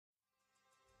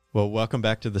Well, welcome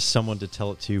back to the Someone to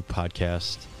Tell It To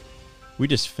podcast. We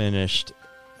just finished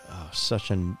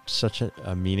such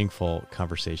a meaningful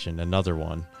conversation, another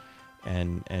one,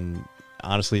 and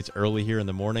honestly, it's early here in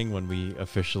the morning when we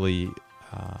officially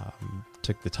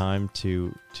took the time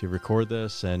to record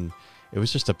this, and it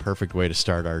was just a perfect way to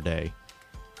start our day.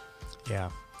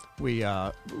 Yeah, we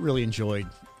really enjoyed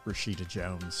Rashida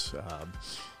Jones.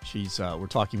 We're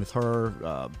talking with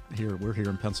her here. We're here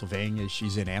in Pennsylvania.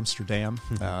 She's in Amsterdam,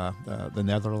 the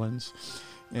Netherlands,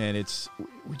 and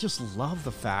we just love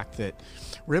the fact that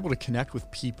we're able to connect with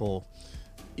people,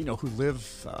 who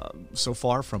live so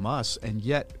far from us, and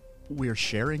yet we're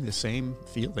sharing the same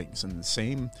feelings and the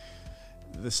same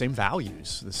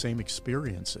values, the same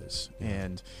experiences,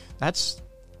 and that's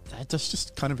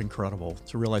just kind of incredible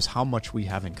to realize how much we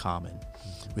have in common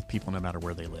with people, no matter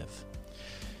where they live.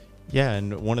 Yeah,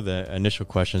 and one of the initial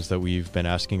questions that we've been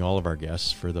asking all of our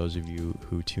guests, for those of you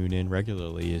who tune in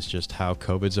regularly, is just how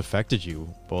COVID's affected you,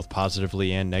 both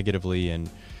positively and negatively. And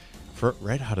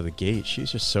right out of the gate,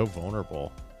 she's just so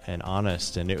vulnerable and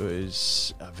honest, and it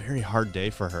was a very hard day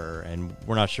for her. And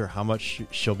we're not sure how much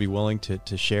she'll be willing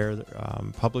to share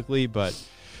publicly, but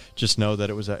just know that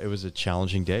it was a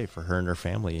challenging day for her and her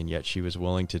family, and yet she was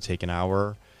willing to take an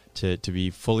hour to be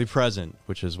fully present,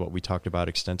 which is what we talked about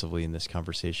extensively in this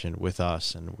conversation with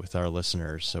us and with our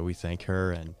listeners. So we thank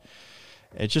her, and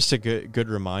it's just a good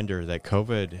reminder that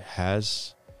COVID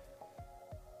has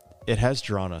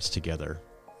drawn us together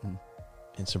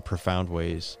in some profound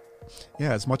ways.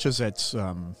 Yeah, as much as it's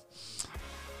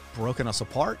broken us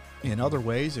apart in other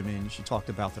ways. I mean, she talked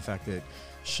about the fact that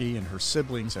she and her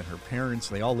siblings and her parents,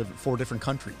 they all live in 4 different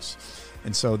countries,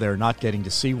 and so they're not getting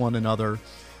to see one another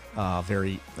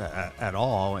at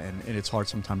all, and it's hard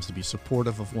sometimes to be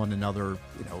supportive of one another,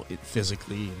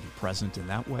 physically, and be present in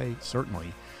that way,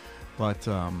 certainly. But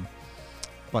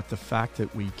the fact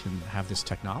that we can have this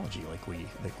technology like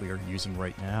we are using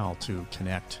right now to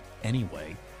connect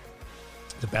anyway,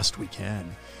 the best we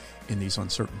can in these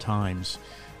uncertain times,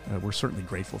 we're certainly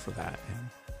grateful for that,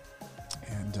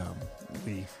 and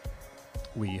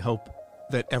we hope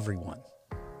that everyone,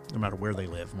 no matter where they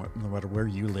live, no matter where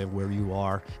you live, where you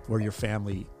are, where your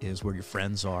family is, where your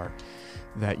friends are,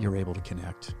 that you're able to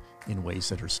connect in ways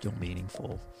that are still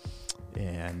meaningful,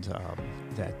 and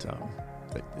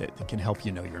that can help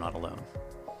you know you're not alone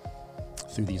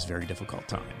through these very difficult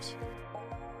times.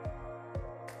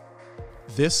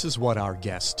 This is what our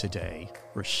guest today,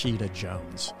 Rashida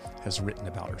Jones, has written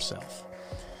about herself.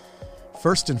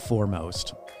 First and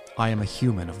foremost, I am a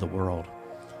human of the world.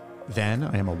 Then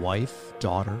I am a wife,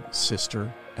 daughter,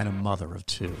 sister, and a mother of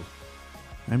 2.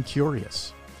 I'm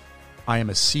curious. I am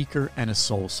a seeker and a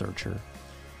soul searcher.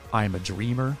 I am a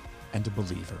dreamer and a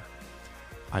believer.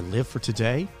 I live for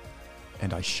today,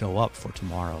 and I show up for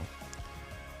tomorrow.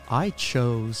 I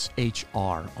chose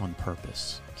HR on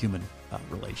purpose, human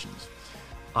relations.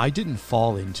 I didn't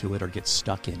fall into it or get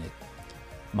stuck in it.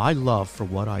 My love for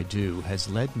what I do has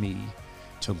led me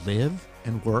to live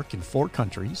and work in 4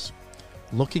 countries,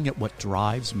 looking at what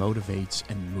drives, motivates,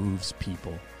 and moves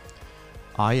people.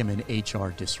 I am an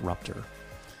HR disruptor.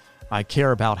 I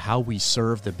care about how we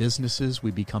serve the businesses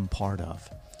we become part of.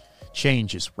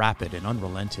 Change is rapid and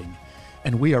unrelenting,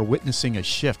 and we are witnessing a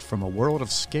shift from a world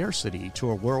of scarcity to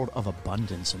a world of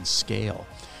abundance and scale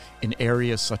in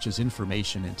areas such as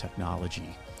information and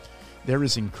technology. There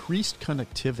is increased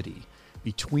connectivity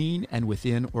between and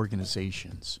within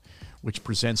organizations, which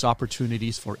presents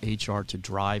opportunities for HR to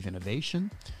drive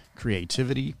innovation,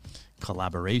 creativity,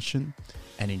 collaboration,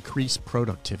 and increase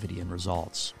productivity and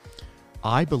results.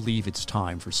 I believe it's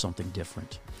time for something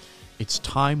different. It's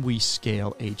time we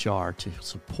scale HR to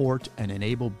support and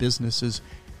enable businesses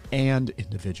and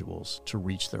individuals to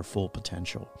reach their full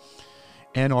potential.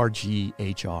 NRG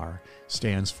HR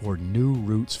stands for New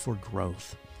Roots for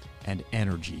Growth and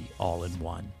Energy all in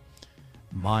one.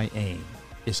 My aim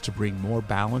is to bring more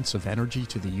balance of energy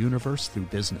to the universe through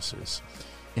businesses,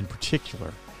 in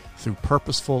particular through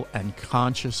purposeful and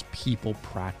conscious people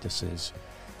practices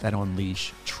that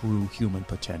unleash true human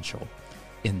potential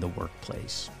in the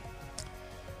workplace.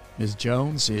 Ms.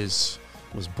 Jones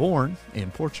was born in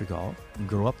Portugal and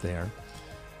grew up there,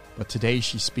 but today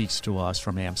she speaks to us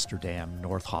from Amsterdam,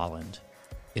 North Holland,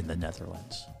 in the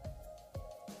Netherlands.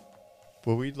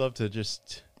 Well, we'd love to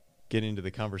just get into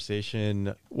the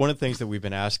conversation. One of the things that we've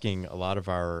been asking a lot of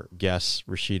our guests,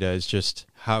 Rashida, is just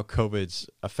how COVID's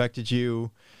affected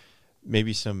you,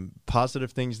 maybe some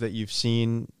positive things that you've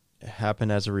seen happen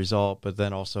as a result, but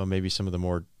then also maybe some of the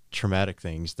more traumatic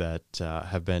things that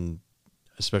have been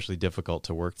especially difficult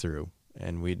to work through.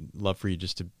 And we'd love for you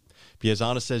just to be as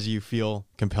honest as you feel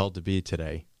compelled to be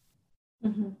today.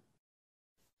 Mhm.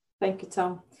 Thank you,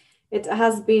 Tom. It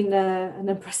has been an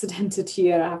unprecedented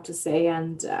year, I have to say.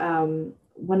 And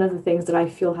one of the things that I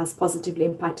feel has positively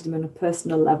impacted me on a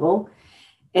personal level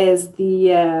is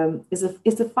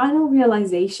the final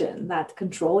realization that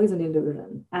control is an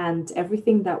illusion, and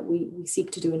everything that we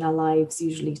seek to do in our lives,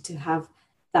 usually to have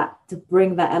that, to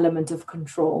bring that element of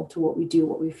control to what we do,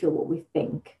 what we feel, what we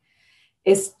think,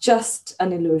 is just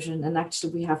an illusion, and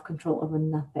actually we have control over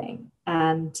nothing.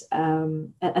 And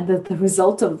the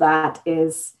result of that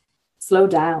is slow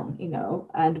down,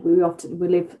 and we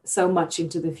live so much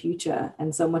into the future,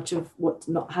 and so much of what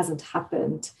not hasn't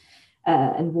happened,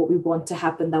 and what we want to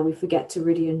happen, that we forget to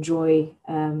really enjoy,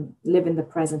 live in the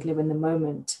present, live in the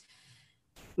moment.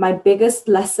 My biggest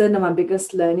lesson and my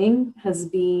biggest learning has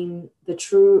been the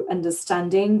true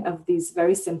understanding of these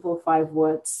very simple 5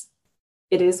 words.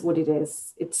 It is what it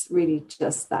is. It's really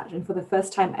just that. And for the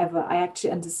first time ever, I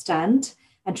actually understand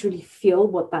and truly feel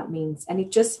what that means. And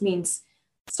it just means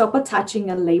stop attaching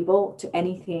a label to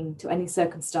anything, to any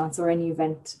circumstance or any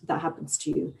event that happens to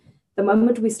you. The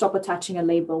moment we stop attaching a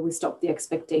label, we stop the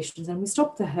expectations and we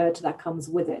stop the hurt that comes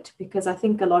with it. Because I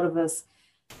think a lot of us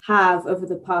have, over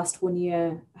the past 1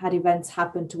 year, had events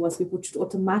happen to us. People should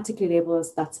automatically label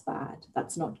us, that's bad,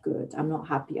 that's not good, I'm not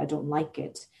happy, I don't like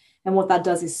it. And what that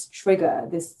does is trigger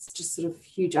this just sort of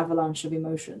huge avalanche of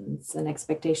emotions and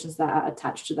expectations that are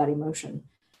attached to that emotion.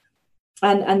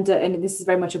 And this is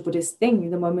very much a Buddhist thing.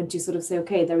 The moment you sort of say,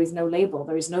 okay, there is no label,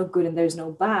 there is no good and there is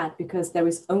no bad, because there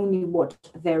is only what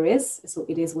there is. So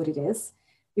it is what it is.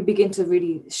 You begin to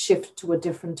really shift to a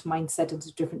different mindset and to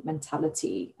a different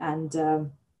mentality. And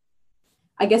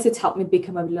I guess it's helped me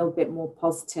become a little bit more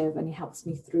positive, and it helps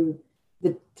me through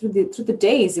the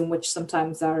days in which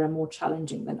sometimes are more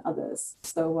challenging than others.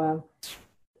 So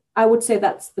I would say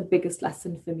that's the biggest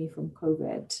lesson for me from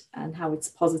COVID, and how it's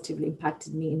positively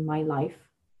impacted me in my life.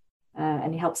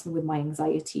 And it helps me with my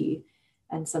anxiety,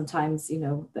 and sometimes,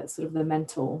 that sort of the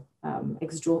mental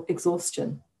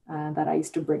exhaustion that I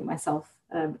used to bring myself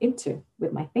into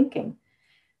with my thinking.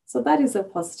 So that is a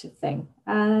positive thing.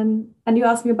 And you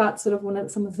asked me about sort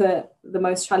of some of the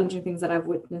most challenging things that I've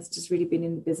witnessed has really been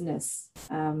in the business,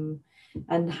 and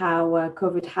how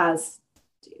COVID has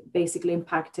basically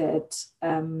impacted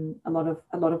a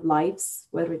lot of lives,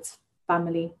 whether it's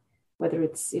family, whether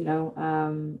it's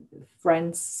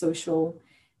friends, social.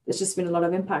 There's just been a lot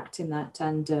of impact in that,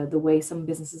 and the way some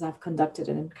businesses have conducted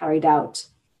and carried out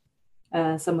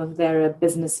some of their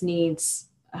business needs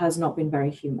has not been very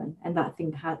human, and that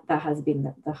has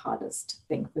been the hardest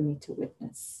thing for me to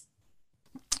witness.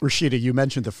 Rashida, you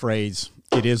mentioned the phrase,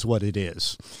 it is what it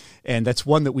is. And that's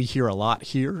one that we hear a lot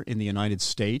here in the United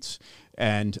States.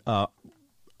 And I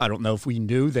don't know if we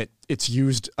knew that it's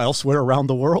used elsewhere around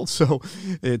the world. So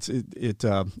it's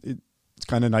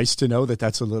kind of nice to know that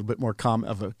that's a little bit more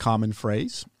of a common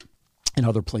phrase in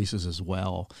other places as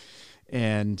well.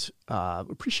 And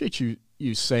appreciate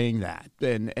you saying that.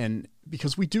 And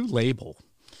because we do label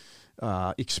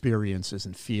experiences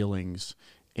and feelings,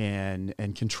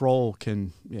 and control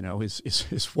can,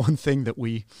 is one thing that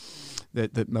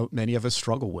many of us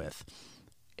struggle with.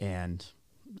 And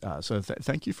so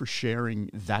thank you for sharing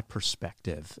that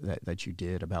perspective that you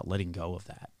did about letting go of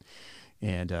that.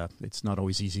 And it's not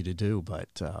always easy to do,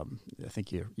 but I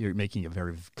think you're making a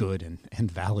very good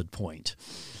and valid point.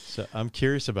 So I'm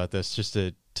curious about this, just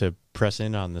to press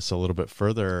in on this a little bit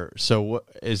further. So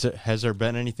has there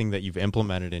been anything that you've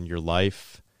implemented in your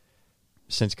life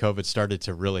since COVID started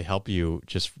to really help you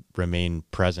just remain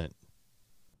present?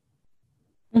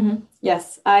 Mm-hmm.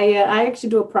 Yes, I actually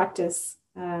do a practice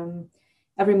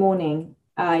every morning.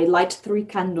 I light 3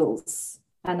 candles,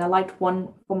 and I light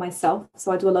one for myself.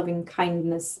 So I do a loving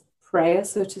kindness prayer,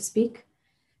 so to speak.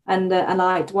 And I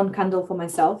light 1 candle for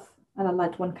myself, and I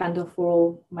light 1 candle for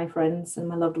all my friends and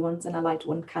my loved ones, and I light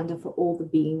 1 candle for all the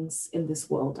beings in this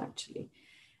world, actually.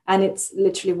 And it's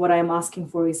literally what I'm asking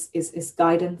for is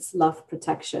guidance, love,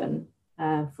 protection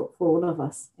for all of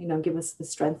us. Give us the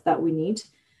strength that we need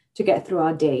to get through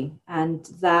our day. And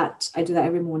that I do that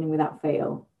every morning without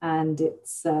fail. And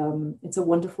it's a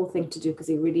wonderful thing to do, because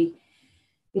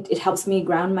it helps me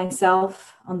ground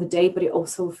myself on the day, but it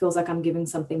also feels like I'm giving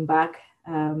something back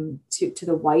to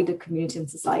the wider community and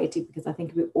society, because I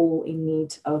think we're all in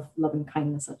need of love and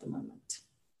kindness at the moment.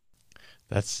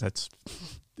 That's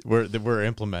we're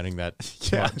implementing that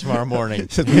tomorrow morning.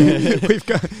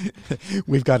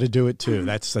 we've got to do it too.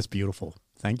 That's beautiful.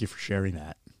 Thank you for sharing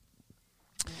that.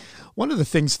 One of the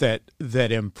things that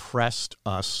impressed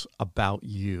us about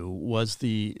you was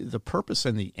the purpose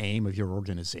and the aim of your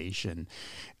organization,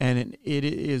 and it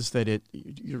is that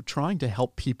you're trying to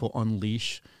help people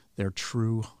unleash their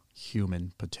true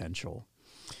human potential.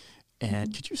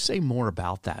 And could you say more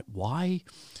about that?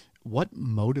 What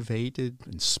motivated,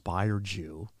 inspired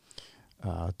you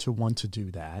to want to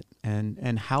do that?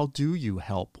 And how do you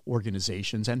help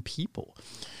organizations and people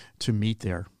to meet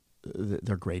their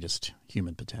greatest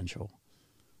human potential?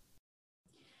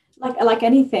 Like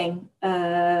anything,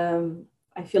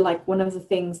 I feel like one of the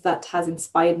things that has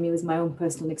inspired me was my own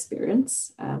personal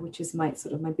experience, which is my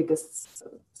biggest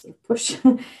sort of push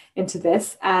into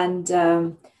this.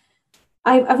 And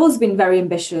I've always been very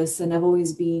ambitious, and I've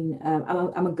always been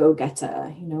I'm a go-getter,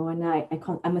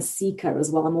 and I'm a seeker as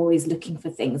well. I'm always looking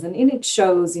for things, and it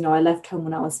shows. I left home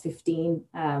when I was 15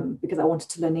 because I wanted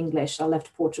to learn English. I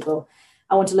left Portugal.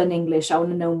 I want to learn English. I want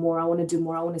to know more. I want to do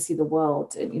more. I want to see the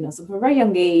world. And, so from a very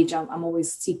young age, I'm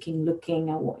always seeking, looking.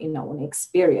 I want to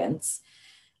experience.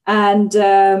 And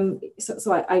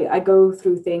so I go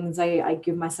through things. I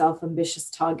give myself ambitious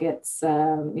targets,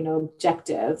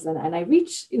 objectives, and I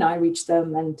reach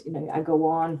them, and I go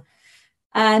on.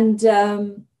 And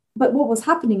but what was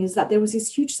happening is that there was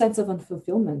this huge sense of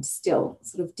unfulfillment still,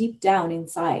 sort of deep down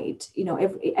inside.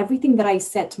 Everything that I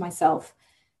set myself,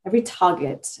 every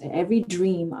target, every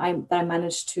dream that I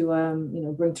managed to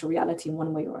bring to reality in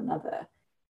one way or another,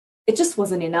 it just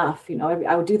wasn't enough.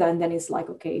 I would do that, and then it's like,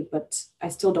 okay, but I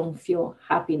still don't feel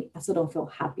happy. I still don't feel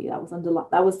happy.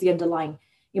 That was the underlying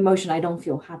emotion. I don't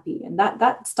feel happy, and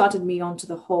that started me onto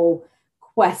the whole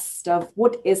quest of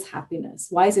what is happiness.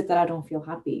 Why is it that I don't feel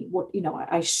happy?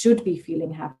 I should be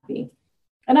feeling happy,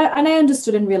 and I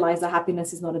understood and realized that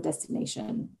happiness is not a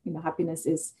destination. Happiness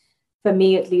is, for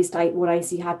me at least, what I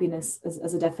see happiness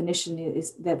as a definition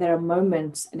is that there are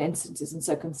moments and instances and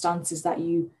circumstances that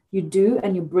you do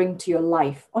and you bring to your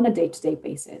life on a day-to-day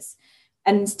basis.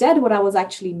 And instead, what I was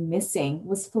actually missing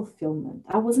was fulfillment.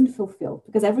 I wasn't fulfilled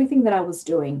because everything that I was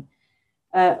doing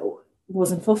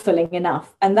wasn't fulfilling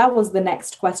enough. And that was the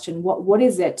next question. What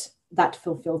is it that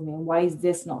fulfills me, and why is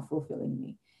this not fulfilling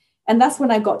me? And that's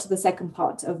when I got to the second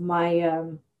part of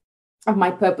my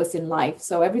purpose in life.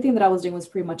 So everything that I was doing was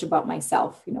pretty much about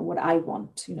myself, what I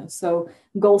want, so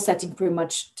goal setting pretty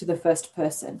much to the first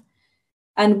person.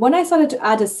 And when I started to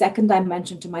add a second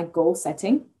dimension to my goal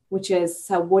setting, which is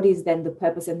what is then the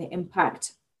purpose and the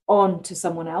impact on to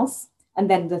someone else, and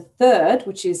then the third,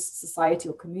 which is society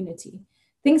or community,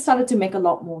 things started to make a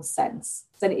lot more sense.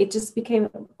 So it just became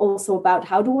also about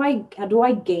how do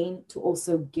I gain to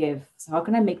also give? So how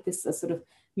can I make this a sort of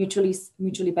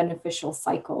mutually beneficial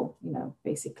cycle,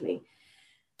 basically.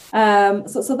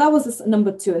 So that was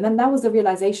number two. And then that was the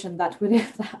realization that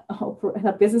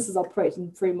that businesses operate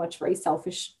in pretty much very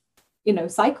selfish,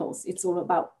 cycles. It's all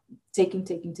about taking.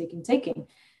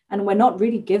 And we're not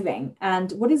really giving.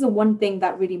 And what is the one thing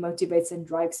that really motivates and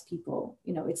drives people?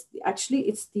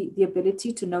 It's the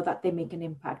ability to know that they make an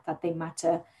impact, that they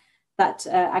matter, that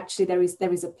actually there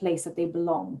is a place that they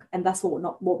belong. And that's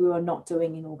what we were not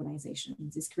doing in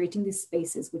organizations, is creating these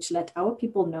spaces which let our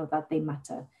people know that they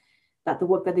matter, that the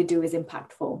work that they do is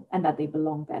impactful, and that they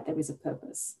belong there. There is a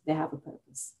purpose. They have a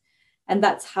purpose. And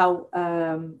that's how,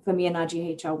 for me,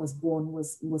 NRG HR was born,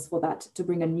 was for that, to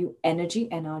bring a new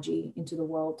NRG into the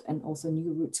world, and also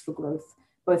new routes for growth,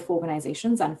 both for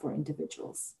organizations and for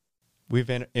individuals. We've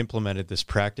implemented this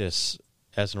practice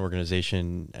as an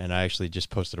organization, and I actually just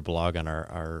posted a blog on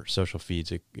our social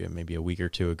feeds maybe a week or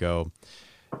two ago,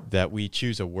 that we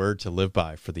choose a word to live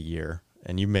by for the year.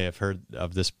 And you may have heard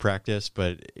of this practice,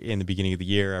 but in the beginning of the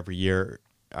year, every year,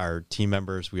 our team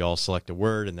members, we all select a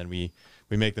word, and then we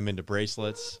make them into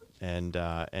bracelets. And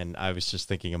I was just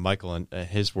thinking of Michael, and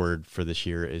his word for this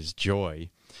year is joy.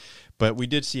 But we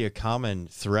did see a common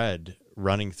thread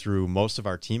running through most of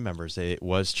our team members. It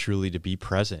was truly to be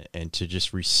present and to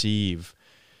just receive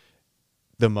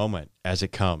the moment as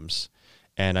it comes.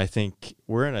 And I think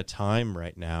we're in a time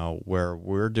right now where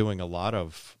we're doing a lot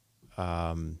of,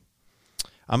 I'm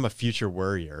a future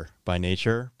worrier by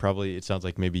nature. Probably it sounds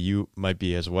like maybe you might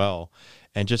be as well.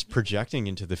 And just projecting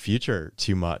into the future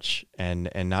too much, and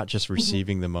not just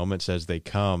receiving the moments as they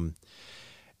come.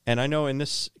 And I know in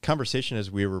this conversation, as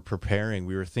we were preparing,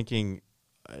 we were thinking,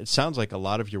 it sounds like a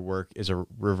lot of your work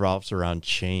revolves around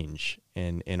change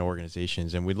in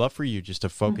organizations. And we'd love for you just to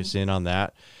focus in on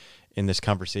that in this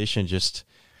conversation. Just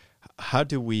how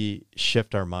do we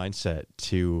shift our mindset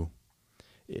to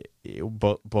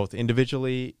both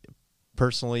individually,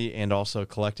 personally, and also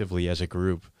collectively as a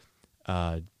group,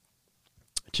 to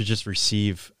just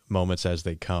receive moments as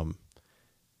they come?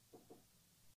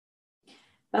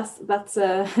 That's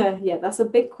a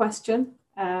big question.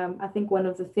 I think one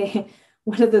of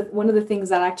the things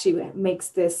that actually makes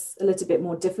this a little bit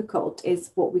more difficult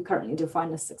is what we currently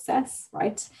define as success,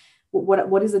 right?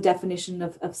 what is the definition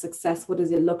of success? What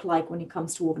does it look like when it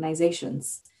comes to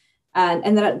organizations?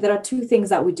 And there are two things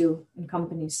that we do in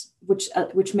companies,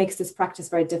 which makes this practice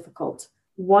very difficult.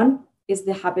 One is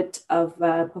the habit of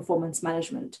performance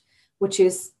management, which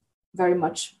is very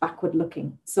much backward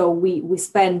looking. So we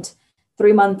spend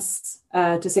 3 months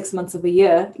to 6 months of a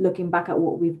year looking back at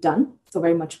what we've done. So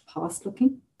very much past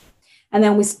looking. And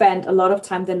then we spend a lot of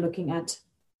time then looking at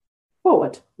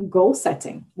forward, goal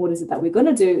setting. What is it that we're going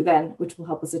to do then, which will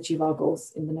help us achieve our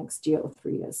goals in the next year or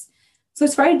 3 years? So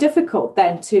it's very difficult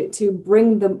then to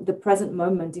bring the present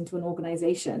moment into an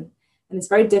organization. And it's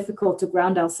very difficult to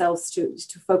ground ourselves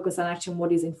to focus on actually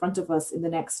what is in front of us in the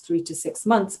next 3 to 6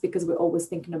 months, because we're always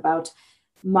thinking about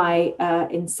my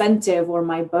incentive or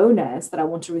my bonus that I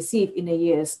want to receive in a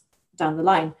year's down the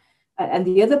line. And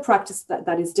the other practice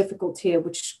that is difficult here,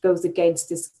 which goes against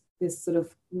this sort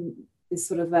of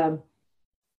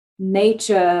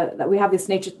nature that we have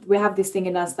this thing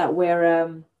in us that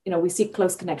we're we seek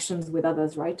close connections with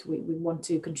others, right? We want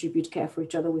to contribute, care for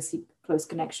each other. We seek close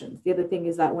connections. The other thing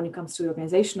is that when it comes to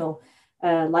organizational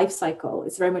life cycle,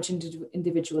 it's very much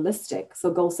individualistic. So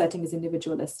goal setting is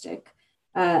individualistic.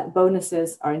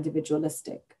 Bonuses are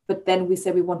individualistic. But then we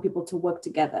say we want people to work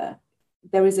together.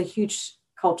 There is a huge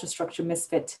culture structure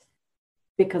misfit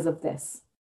because of this.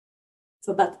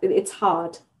 So that it's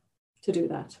hard to do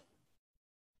that.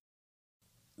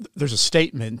 There's a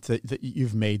statement that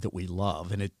you've made that we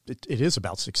love, and it is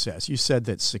about success. You said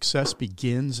that success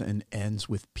begins and ends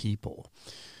with people,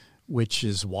 which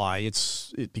is why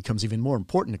it becomes even more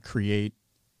important to create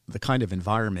the kind of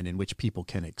environment in which people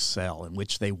can excel, in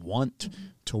which they want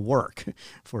to work,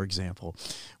 for example.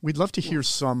 We'd love to hear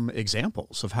some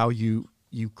examples of how you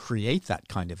create that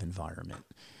kind of environment.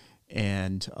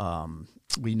 And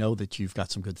we know that you've got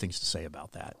some good things to say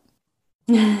about that.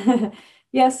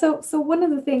 Yeah, so one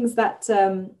of the things that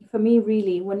for me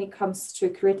really, when it comes to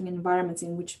creating environments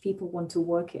in which people want to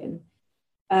work in,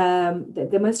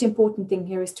 the most important thing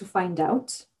here is to find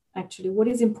out actually what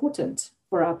is important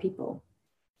for our people.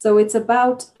 So it's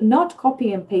about not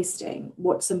copying and pasting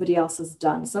what somebody else has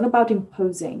done. It's not about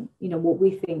imposing, what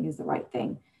we think is the right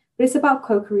thing, but it's about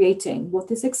co-creating what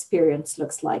this experience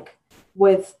looks like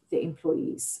with the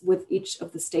employees, with each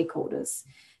of the stakeholders.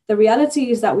 The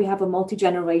reality is that we have a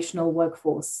multi-generational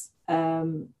workforce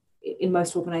in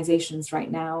most organizations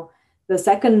right now. The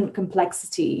second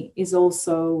complexity is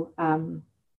also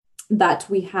that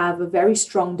we have a very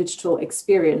strong digital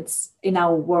experience in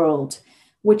our world,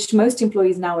 which most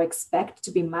employees now expect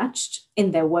to be matched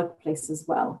in their workplace as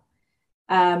well.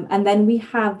 And then we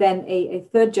have a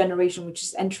third generation, which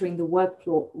is entering the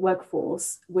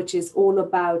workforce, which is all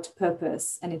about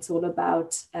purpose, and it's all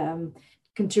about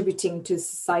contributing to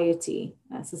society,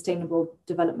 sustainable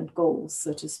development goals,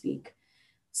 so to speak.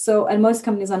 So, and most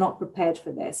companies are not prepared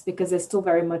for this because they're still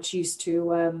very much used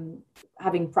to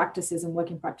having practices and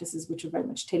working practices which are very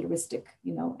much Tayloristic.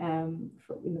 They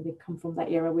come from that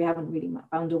era. We haven't really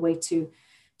found a way to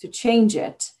change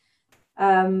it.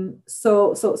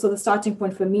 So the starting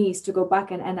point for me is to go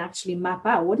back and actually map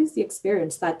out what is the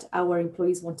experience that our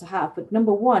employees want to have. But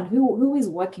number one, who is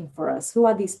working for us? Who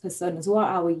are these personas? Who are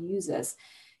our users?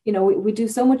 We do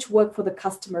so much work for the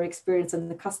customer experience and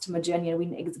the customer journey, and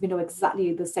we know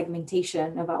exactly the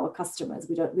segmentation of our customers.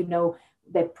 We know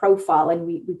their profile, and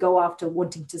we go after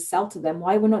wanting to sell to them.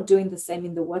 Why we're not doing the same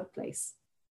in the workplace?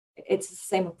 It's the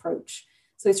same approach.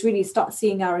 So it's really start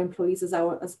seeing our employees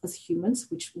as humans,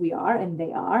 which we are and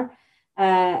they are,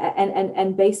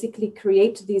 and basically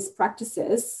create these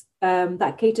practices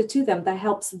that cater to them, that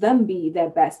helps them be their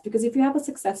best. Because if you have a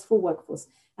successful workforce,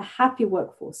 a happy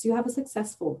workforce, you have a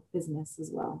successful business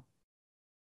as well.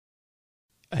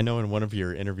 I know in one of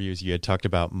your interviews you had talked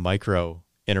about micro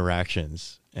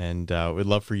interactions, and we'd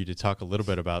love for you to talk a little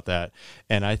bit about that.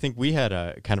 And I think we had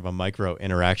a kind of a micro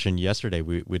interaction yesterday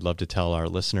we'd love to tell our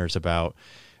listeners about.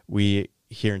 We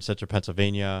here in Central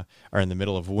Pennsylvania are in the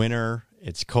middle of winter.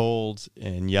 It's cold,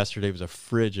 and yesterday was a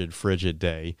frigid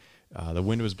day. The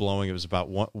wind was blowing. It was about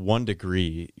one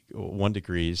degrees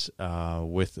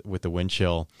with the wind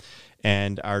chill,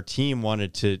 and our team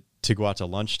wanted to go out to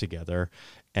lunch together,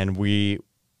 and we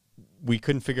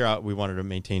couldn't figure out. We wanted to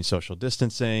maintain social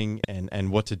distancing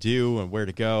and what to do and where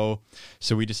to go.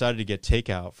 So we decided to get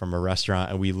takeout from a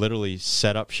restaurant, and we literally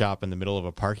set up shop in the middle of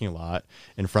a parking lot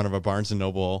in front of a Barnes &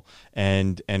 Noble.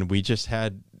 And we just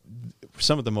had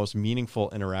some of the most meaningful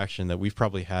interaction that we've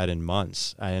probably had in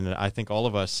months. And I think all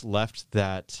of us left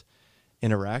that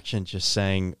interaction just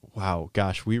saying, wow,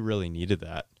 gosh, we really needed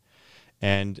that.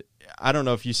 And I don't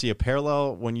know if you see a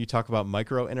parallel when you talk about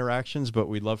micro interactions, but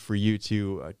we'd love for you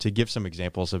to give some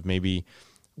examples of maybe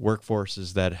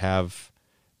workforces that have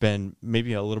been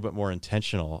maybe a little bit more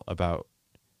intentional about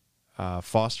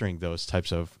fostering those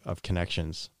types of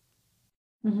connections?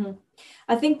 Mm-hmm.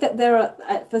 I think that there are,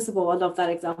 first of all, I love that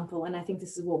example, and I think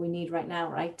this is what we need right now,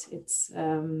 right? It's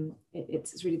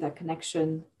really that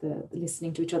connection, the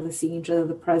listening to each other, seeing each other,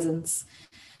 the presence,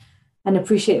 and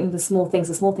appreciating the small things.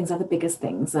 The small things are the biggest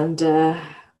things, and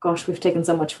gosh, we've taken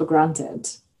so much for granted.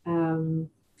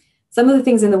 Some of the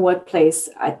things in the workplace,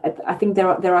 I think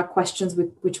there are questions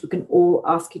which we can all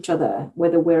ask each other,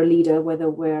 whether we're a leader, whether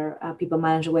we're a people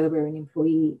manager, whether we're an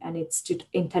employee, and it's to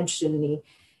intentionally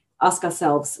ask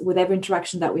ourselves with every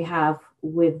interaction that we have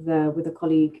with a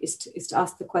colleague is to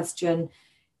ask the question,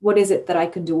 what is it that I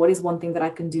can do? What is one thing that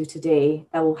I can do today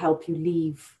that will help you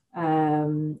leave,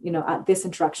 at this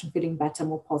interaction feeling better,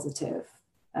 more positive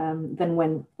than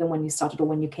when you started or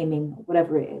when you came in,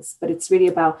 whatever it is. But it's really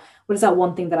about what is that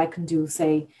one thing that I can do,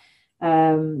 say,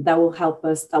 that will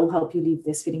help you leave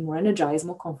this feeling more energized,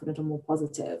 more confident, and more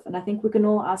positive. And I think we can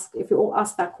all ask, if we all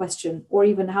ask that question, or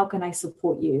even how can I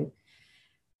support you?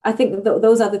 I think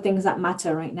those are the things that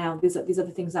matter right now. These are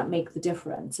the things that make the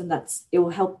difference, and it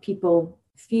will help people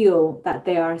feel that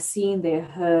they are seen, they're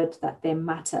heard, that they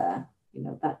matter.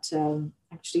 That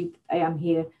actually I am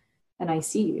here and I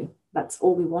see you. That's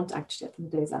all we want actually at the end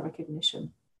of the day, is that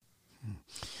recognition.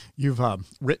 You've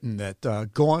written that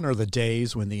gone are the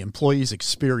days when the employee's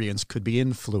experience could be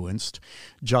influenced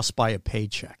just by a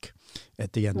paycheck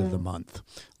at the end of the month.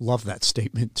 Love that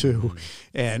statement too.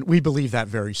 And we believe that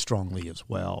very strongly as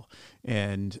well.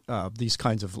 And these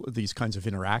kinds of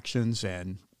interactions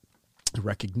and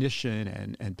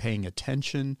recognition and paying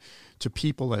attention to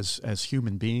people as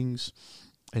human beings,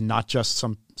 and not just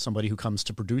somebody who comes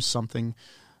to produce something,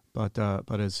 but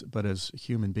as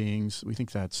human beings, we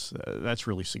think that's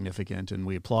really significant, and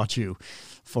we applaud you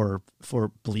for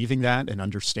believing that and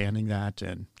understanding that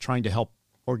and trying to help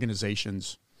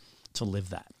organizations to live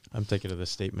that. I'm thinking of this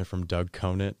statement from Doug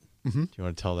Conant. Mm-hmm. Do you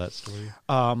want to tell that story?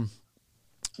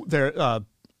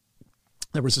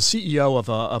 There was a CEO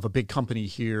of a big company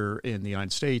here in the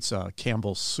United States,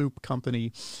 Campbell's Soup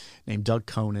Company, named Doug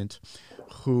Conant,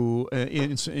 who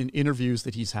in interviews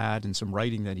that he's had and some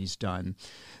writing that he's done,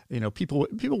 people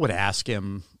would ask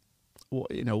him,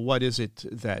 what is it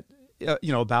that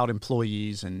about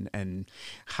employees and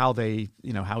how they,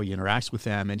 how he interacts with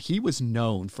them. And he was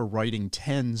known for writing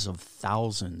tens of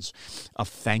thousands of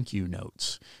thank you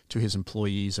notes to his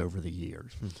employees over the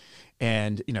years.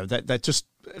 And, that just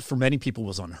for many people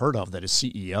was unheard of, that a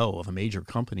CEO of a major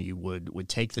company would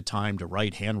take the time to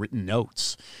write handwritten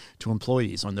notes to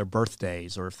employees on their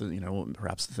birthdays, or if,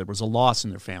 perhaps if there was a loss in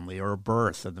their family or a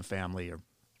birth in the family or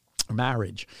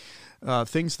marriage.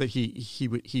 Things that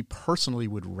he personally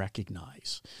would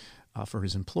recognize for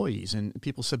his employees. And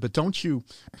people said, but don't you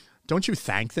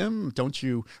thank them? Don't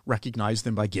you recognize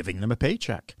them by giving them a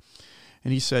paycheck?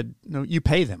 And he said, no, you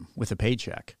pay them with a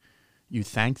paycheck. You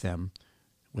thank them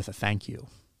with a thank you.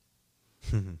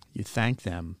 You thank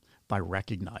them by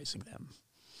recognizing them,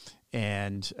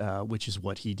 and which is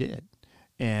what he did.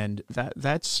 And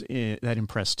that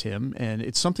impressed him, and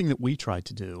it's something that we try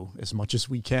to do as much as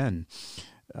we can.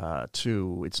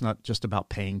 It's not just about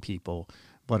paying people,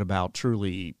 but about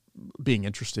truly being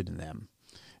interested in them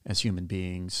as human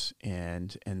beings,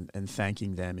 and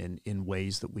thanking them in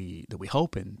ways that we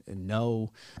hope and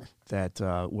know that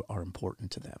are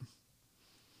important to them.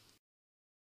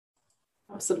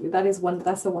 Absolutely,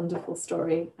 that's a wonderful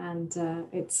story, and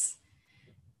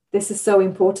this is so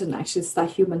important. Actually, it's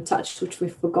that human touch which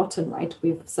we've forgotten. Right,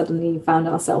 we've suddenly found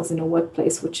ourselves in a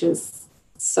workplace which is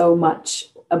so much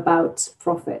about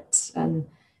profit and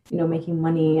making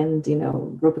money and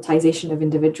robotization of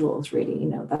individuals. Really,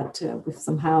 that we've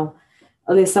somehow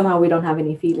we don't have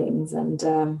any feelings, and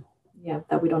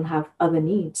that we don't have other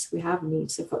needs. We have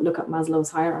needs. If we look at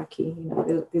Maslow's hierarchy,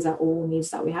 these are all needs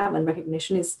that we have, and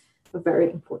recognition is a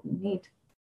very important need.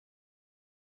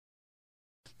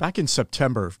 Back in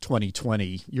September of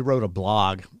 2020, you wrote a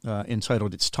blog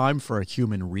entitled "It's Time for a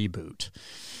Human Reboot."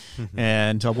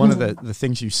 And one of the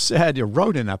things you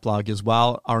wrote in that blog is,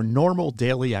 while our normal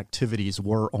daily activities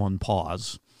were on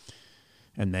pause,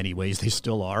 in many ways they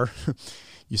still are,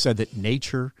 you said that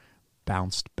nature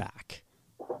bounced back.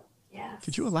 Yes.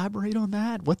 Could you elaborate on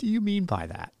that? What do you mean by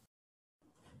that?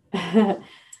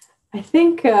 I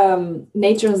think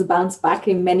nature has bounced back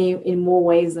in more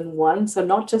ways than one. So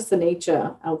not just the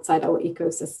nature outside our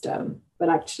ecosystem, but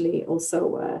actually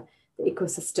also the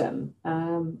ecosystem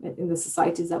in the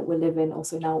societies that we live in,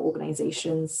 also in our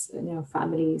organizations,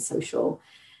 family, social.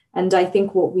 And I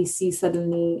think what we see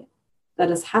suddenly that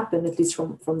has happened, at least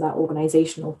from that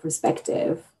organizational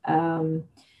perspective,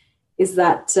 is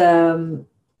that,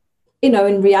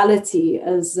 in reality,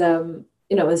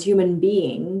 as human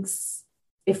beings,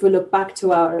 if we look back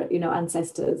to our,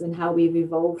 ancestors and how we've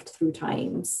evolved through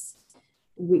times,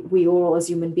 we all as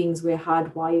human beings, we're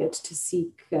hardwired to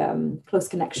seek close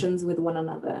connections with one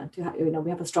another. We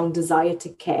have a strong desire to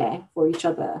care for each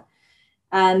other,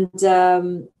 and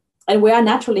we are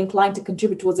naturally inclined to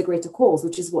contribute towards a greater cause,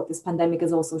 which is what this pandemic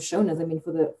has also shown us. I mean,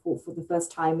 for the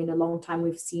first time in a long time,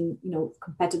 we've seen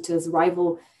competitors,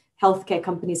 rival healthcare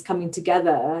companies coming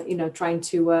together, trying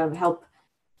to help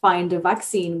find a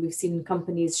vaccine. We've seen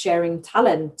companies sharing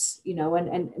talent,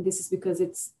 and this is because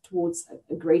it's towards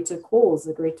a greater cause,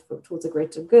 towards a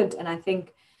greater good. And I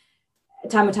think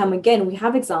time and time again, we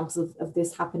have examples of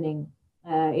this happening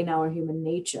in our human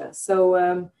nature. So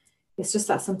it's just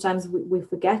that sometimes we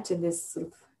forget in this sort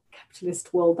of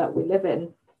capitalist world that we live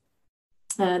in,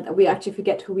 that we actually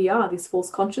forget who we are, this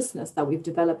false consciousness that we've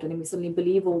developed, and we suddenly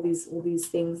believe all these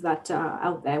things that are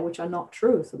out there which are not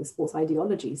true. So these false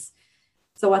ideologies.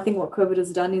 So I think what COVID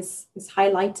has done is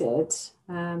highlighted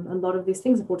a lot of these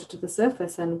things, brought it to the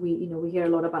surface, and we hear a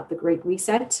lot about the Great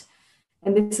Reset,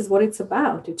 and this is what it's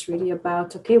about. It's really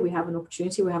about, okay, we have an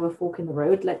opportunity, we have a fork in the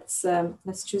road. Let's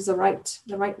choose the right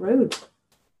road.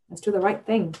 Let's do the right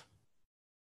thing.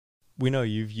 We know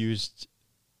you've used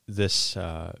this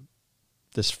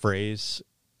this phrase,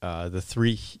 the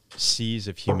 3 C's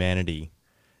of humanity,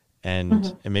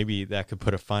 and maybe that could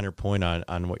put a finer point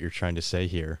on what you're trying to say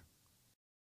here.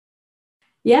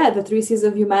 Yeah, the 3 C's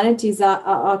of humanity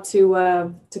are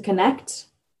to connect,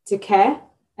 to care,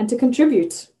 and to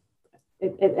contribute.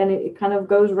 It kind of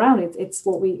goes around. It's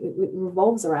what it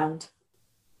revolves around.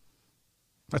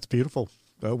 That's beautiful.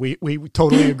 We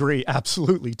totally agree.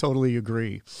 Absolutely, totally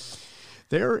agree.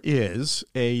 There is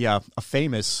a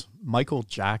famous Michael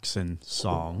Jackson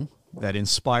song that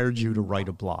inspired you to write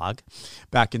a blog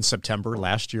back in September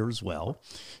last year as well.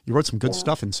 You wrote some good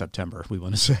stuff in September, we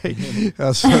want to say,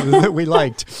 that we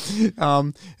liked.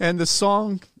 And the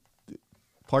song,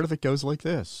 part of it goes like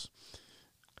this.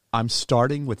 I'm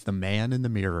starting with the man in the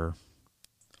mirror.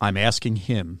 I'm asking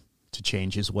him to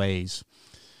change his ways.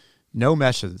 No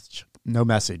message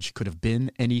could have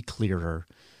been any clearer.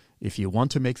 If you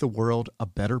want to make the world a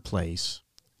better place,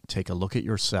 take a look at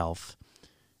yourself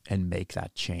and make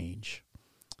that change.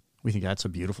 We think that's a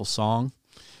beautiful song,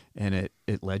 and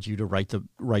it led you to write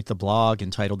the blog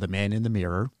entitled The Man in the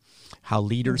Mirror, How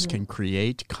Leaders Can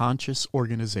Create Conscious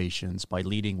Organizations by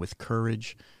Leading with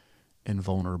Courage and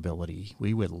Vulnerability.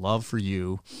 We would love for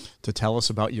you to tell us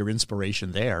about your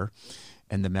inspiration there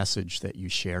and the message that you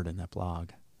shared in that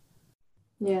blog.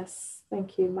 Yes,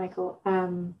 thank you, Michael.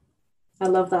 I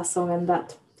love that song, and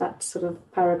that sort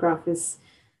of paragraph is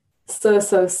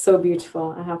so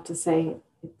beautiful. I have to say,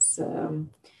 it's the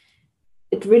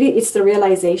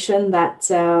realization that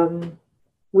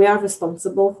we are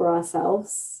responsible for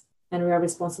ourselves, and we are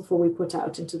responsible for what we put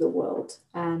out into the world.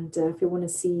 And if we want to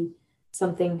see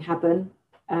something happen,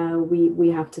 we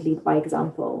have to lead by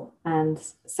example. And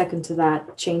second to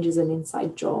that, change is an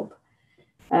inside job.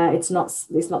 It's not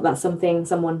that something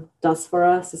someone does for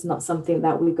us. It's not something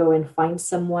that we go and find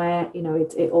somewhere.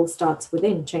 It all starts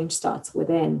within. Change starts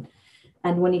within.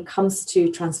 And when it comes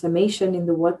to transformation in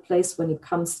the workplace, when it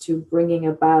comes to bringing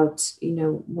about,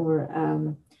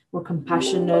 more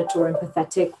compassionate or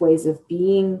empathetic ways of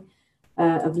being,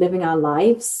 of living our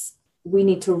lives, we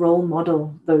need to role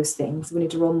model those things. We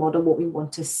need to role model what we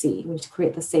want to see. We need to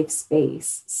create the safe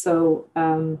space. So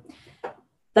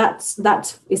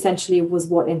that essentially was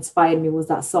what inspired me. Was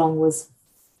that song?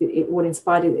 What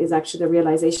inspired it is actually the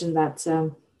realization that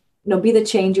be the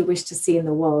change you wish to see in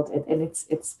the world, and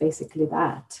it's basically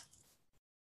that.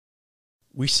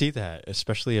 We see that,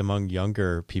 especially among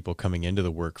younger people coming into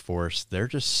the workforce. They're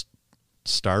just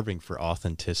starving for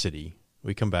authenticity.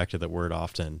 We come back to that word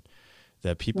often,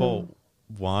 that people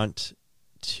want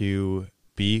to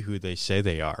be who they say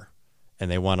they are,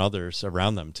 and they want others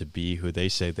around them to be who they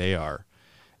say they are.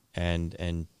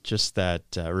 And just that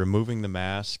removing the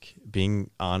mask, being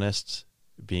honest,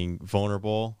 being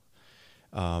vulnerable,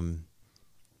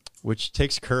 which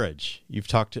takes courage. You've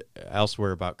talked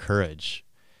elsewhere about courage,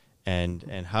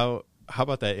 and how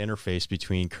about that interface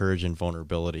between courage and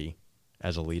vulnerability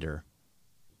as a leader?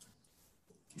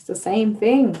 It's the same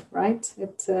thing, right?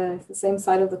 It's the same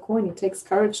side of the coin. It takes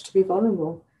courage to be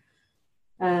vulnerable.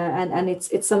 And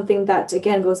it's something that,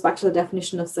 again, goes back to the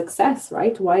definition of success,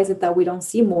 right? Why is it that we don't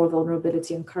see more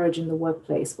vulnerability and courage in the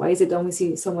workplace? Why is it that we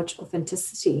see so much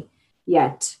authenticity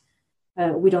yet?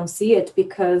 We don't see it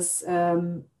because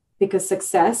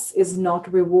success is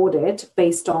not rewarded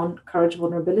based on courage,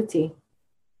 vulnerability.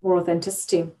 or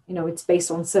authenticity. It's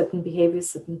based on certain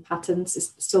behaviors, certain patterns.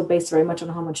 It's still based very much on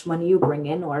how much money you bring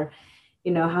in, or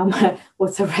how much,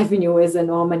 what the revenue is, and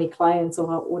how many clients,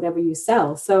 or whatever you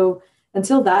sell. So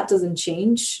until that doesn't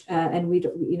change, and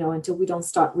until we don't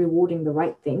start rewarding the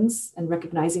right things and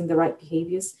recognizing the right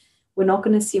behaviors, we're not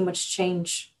going to see much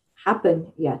change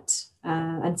happen yet.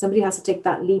 And somebody has to take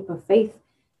that leap of faith,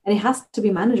 and it has to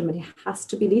be management. It has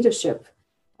to be leadership.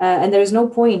 And there is no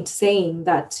point saying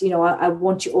that, I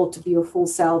want you all to be your full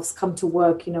selves, come to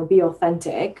work, be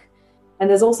authentic. And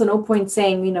there's also no point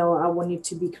saying, I want you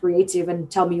to be creative and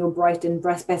tell me your bright and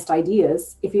best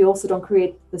ideas, if you also don't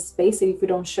create the space, and if you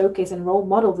don't showcase and role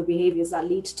model the behaviors that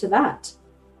lead to that.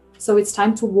 So it's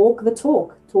time to walk the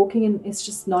talk. Talking is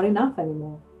just not enough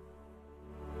anymore.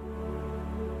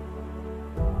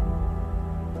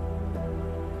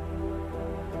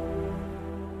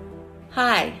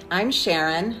 Hi, I'm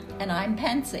Sharon. And I'm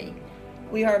Pensy.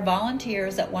 We are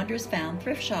volunteers at Wonders Found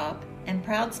Thrift Shop and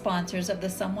proud sponsors of the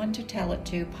Someone to Tell It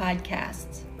To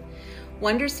podcasts.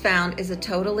 Wonders Found is a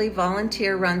totally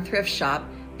volunteer-run thrift shop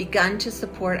begun to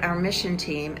support our mission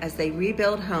team as they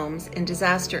rebuild homes in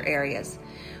disaster areas.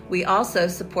 We also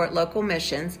support local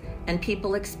missions and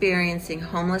people experiencing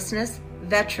homelessness,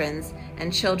 veterans,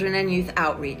 and children and youth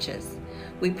outreaches.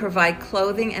 We provide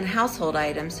clothing and household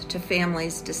items to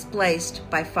families displaced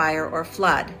by fire or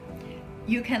flood.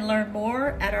 You can learn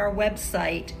more at our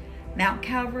website,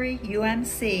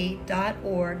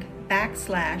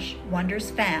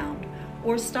 mountcalvaryumc.org/wondersfound,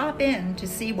 or stop in to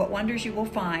see what wonders you will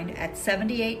find at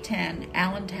 7810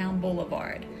 Allentown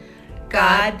Boulevard.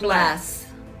 God bless.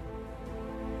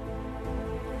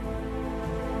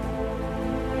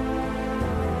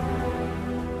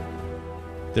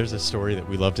 There's a story that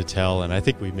we love to tell, and I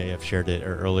think we may have shared it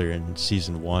earlier in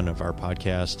season 1 of our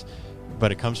podcast,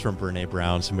 but it comes from Brene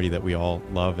Brown, somebody that we all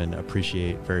love and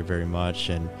appreciate very, very much.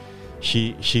 And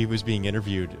she was being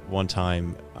interviewed one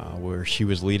time where she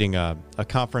was leading a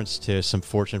conference to some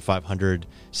Fortune 500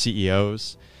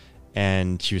 CEOs,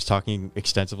 and she was talking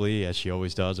extensively, as she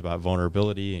always does, about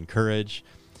vulnerability and courage.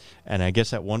 And I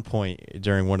guess at one point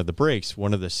during one of the breaks,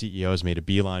 one of the CEOs made a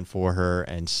beeline for her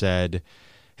and said,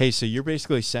 "Hey, so you're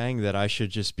basically saying that I should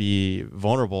just be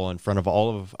vulnerable in front of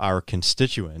all of our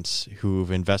constituents who've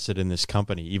invested in this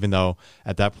company," even though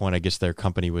at that point, I guess their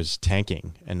company was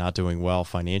tanking and not doing well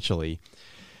financially.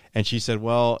 And she said,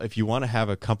 well, if you want to have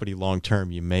a company long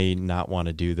term, you may not want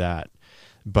to do that.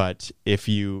 But if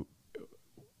you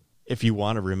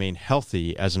want to remain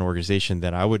healthy as an organization,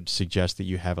 then I would suggest that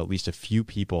you have at least a few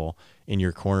people in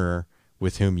your corner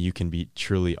with whom you can be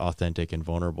truly authentic and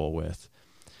vulnerable with.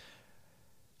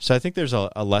 So I think there's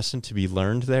a lesson to be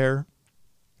learned there,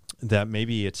 that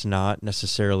maybe it's not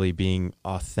necessarily being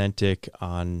authentic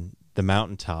on the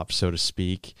mountaintop, so to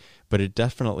speak, but it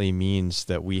definitely means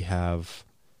that we have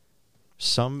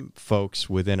some folks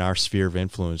within our sphere of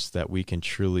influence that we can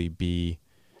truly be,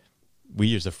 we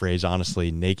use the phrase,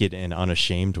 honestly, naked and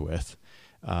unashamed with,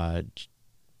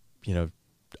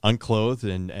 unclothed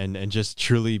and just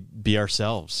truly be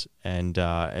ourselves and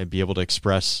be able to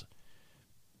express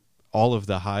all of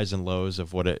the highs and lows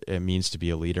of what it means to be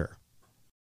a leader.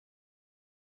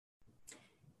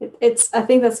 I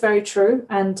think that's very true,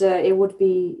 and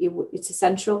it's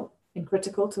essential and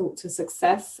critical to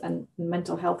success and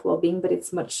mental health well-being. But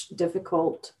it's much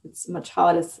difficult. It's much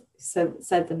harder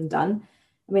said than done.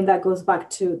 I mean, that goes back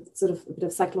to sort of a bit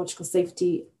of psychological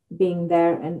safety being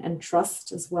there and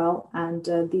trust as well. And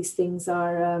these things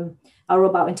are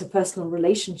about interpersonal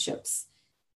relationships.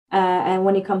 And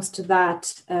when it comes to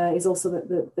that, is also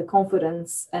the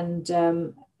confidence. And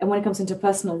when it comes into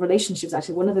personal relationships,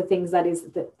 actually, one of the things that is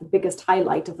the biggest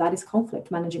highlight of that is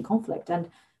conflict, managing conflict. And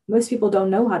most people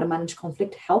don't know how to manage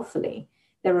conflict healthily.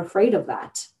 They're afraid of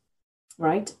that,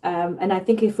 right? And I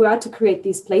think if we are to create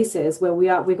these places where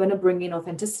we're going to bring in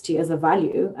authenticity as a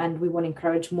value, and we want to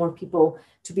encourage more people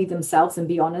to be themselves and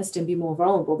be honest and be more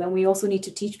vulnerable, then we also need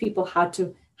to teach people how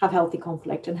to have healthy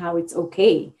conflict and how it's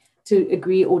okay to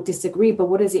agree or disagree. But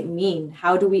what does it mean?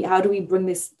 How do we bring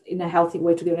this in a healthy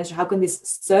way to the organization? How can this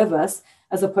serve us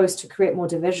as opposed to create more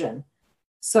division?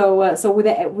 So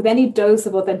with any dose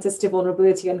of authenticity,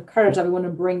 vulnerability, and courage that we want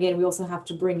to bring in, we also have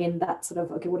to bring in that sort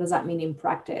of, okay, what does that mean in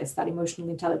practice? That emotional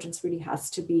intelligence really has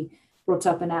to be brought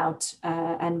up and out,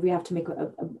 and we have to make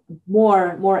a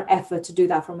more effort to do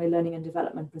that from a learning and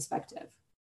development perspective.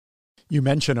 You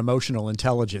mentioned emotional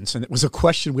intelligence, and it was a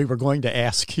question we were going to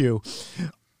ask you.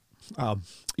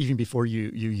 Even before you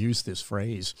use this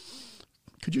phrase,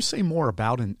 could you say more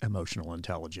about emotional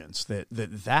intelligence?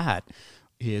 That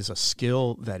is a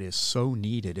skill that is so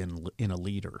needed in a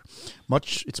leader.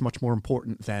 It's much more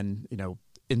important than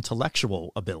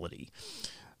intellectual ability.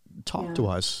 Talk to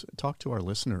us, talk to our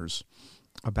listeners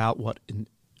about what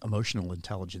emotional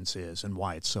intelligence is and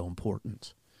why it's so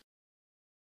important.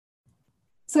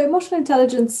 So emotional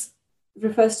intelligence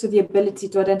refers to the ability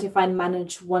to identify and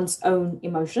manage one's own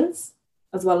emotions,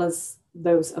 as well as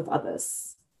those of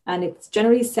others. And it's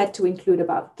generally said to include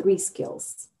about 3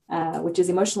 skills, which is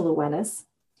emotional awareness,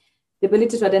 the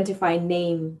ability to identify and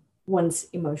name one's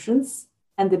emotions,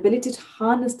 and the ability to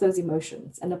harness those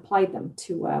emotions and apply them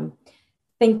to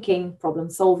thinking, problem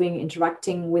solving,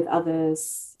 interacting with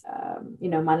others,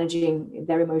 managing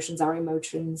their emotions, our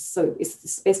emotions. So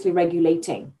it's basically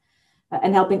regulating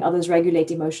and helping others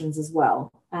regulate emotions as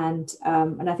well. And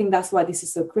I think that's why this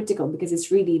is so critical, because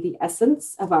it's really the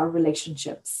essence of our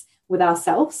relationships with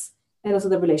ourselves and also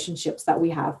the relationships that we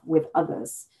have with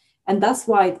others. And that's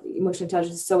why emotional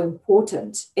intelligence is so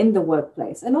important in the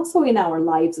workplace and also in our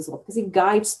lives as well, because it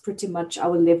guides pretty much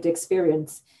our lived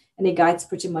experience, and it guides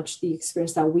pretty much the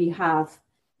experience that we have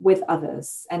with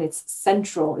others. And it's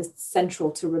central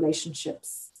to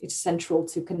relationships. It's central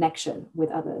to connection with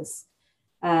others.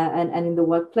 And in the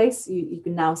workplace, you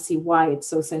can now see why it's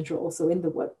so central also in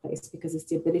the workplace, because it's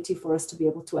the ability for us to be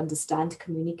able to understand,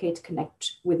 communicate,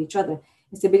 connect with each other.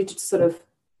 It's the ability to sort of,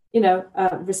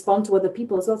 respond to other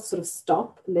people as well, to sort of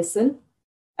stop, listen,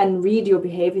 and read your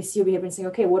behavior, see your behavior and saying,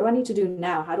 okay, what do I need to do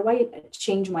now? How do I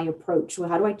change my approach? Or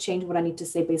how do I change what I need to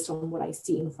say based on what I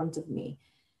see in front of me?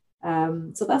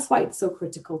 So that's why it's so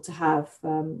critical to have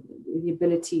the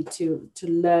ability to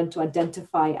learn to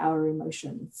identify our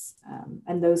emotions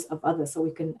and those of others, so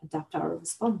we can adapt our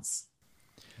response.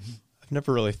 I've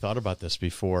never really thought about this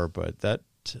before, but that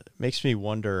makes me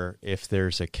wonder if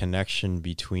there's a connection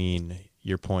between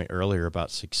your point earlier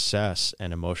about success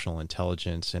and emotional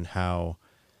intelligence, and how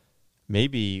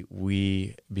maybe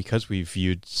because we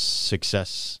viewed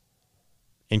success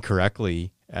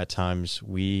incorrectly at times,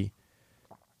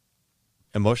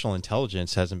 emotional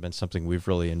intelligence hasn't been something we've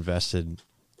really invested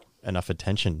enough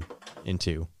attention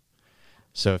into.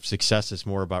 So if success is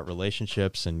more about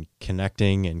relationships and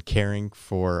connecting and caring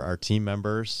for our team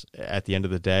members at the end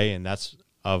of the day, and that's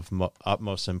of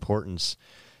utmost importance,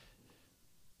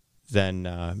 then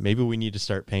maybe we need to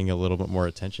start paying a little bit more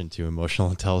attention to emotional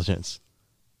intelligence.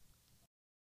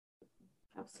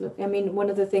 Absolutely. I mean, one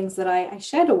of the things that I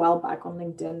shared a while back on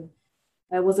LinkedIn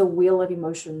was a wheel of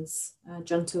emotions,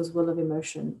 John Till's wheel of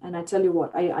emotion. And I tell you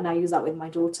what, I use that with my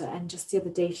daughter. And just the other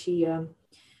day, she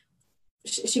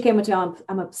came and told me,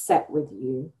 I'm upset with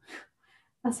you.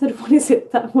 I said, what is it?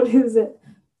 What is it?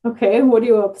 Okay, what are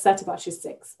you upset about? She's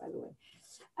 6, by the way.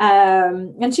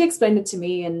 And she explained it to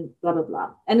me and blah, blah,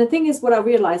 blah. And the thing is, what I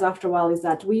realized after a while is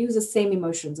that we use the same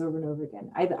emotions over and over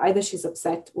again. Either she's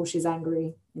upset or she's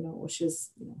angry, or she's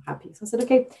happy. So I said,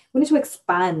 okay, we need to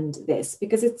expand this,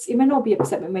 because it may not be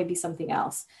upset, but it may be something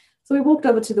else. So we walked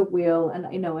over to the wheel, and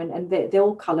and they're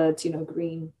all colored,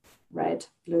 green, red,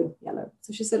 blue, yellow.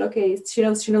 So she said, okay, she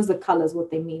knows the colors,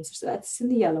 what they mean. So she said, that's in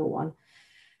the yellow one.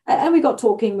 And we got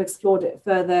talking, we explored it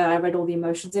further. I read all the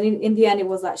emotions. And in the end, it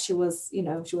was that she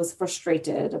was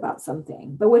frustrated about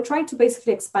something. But we're trying to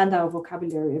basically expand our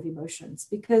vocabulary of emotions,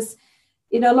 because,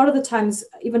 a lot of the times,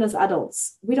 even as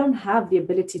adults, we don't have the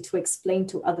ability to explain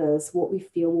to others what we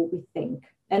feel, what we think.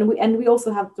 And we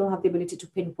also don't have the ability to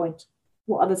pinpoint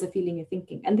what others are feeling and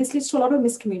thinking. And this leads to a lot of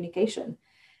miscommunication.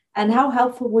 And how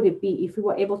helpful would it be if we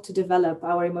were able to develop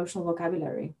our emotional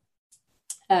vocabulary?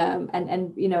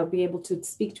 And be able to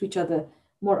speak to each other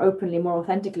more openly, more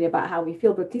authentically about how we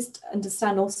feel, but at least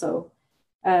understand also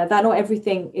that not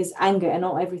everything is anger and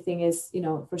not everything is,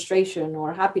 frustration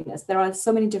or happiness. There are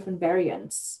so many different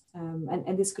variants,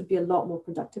 and this could be a lot more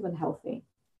productive and healthy.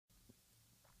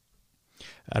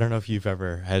 I don't know if you've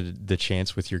ever had the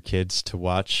chance with your kids to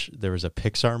watch, there was a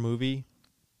Pixar movie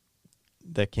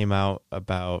that came out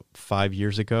about 5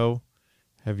 years ago.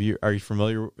 Are you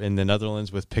familiar in the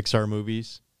Netherlands with Pixar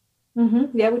movies?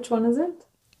 Mm-hmm. Yeah, which one is it?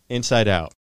 Inside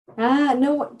Out.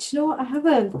 No, do you know what? I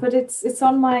haven't, but it's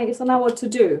on our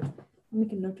to-do. I'm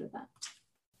making a note of that.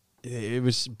 It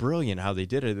was brilliant how they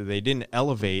did it. They didn't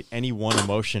elevate any one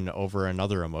emotion over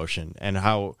another emotion, and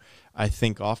how I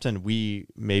think often we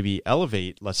maybe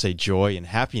elevate, let's say, joy and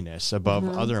happiness above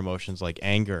other emotions like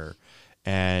anger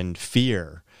and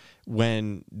fear,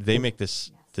 when they make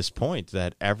this point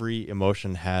that every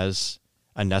emotion has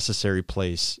a necessary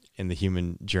place in the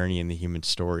human journey and the human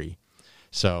story.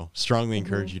 So strongly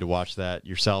encourage you to watch that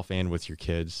yourself and with your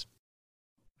kids.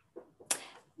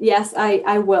 Yes,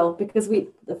 I will, because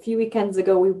a few weekends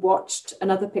ago, we watched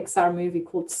another Pixar movie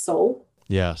called Soul.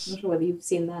 Yes. I'm not sure whether you've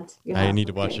seen that. I need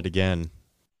to watch it again.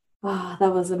 Ah,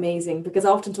 that was amazing because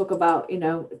I often talk about,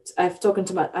 I've spoken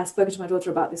to my daughter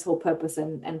about this whole purpose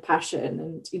and passion,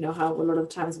 and how a lot of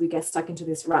times we get stuck into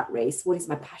this rat race. What is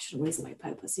my passion? What is my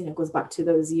purpose? It goes back to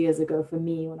those years ago for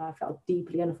me when I felt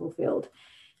deeply unfulfilled.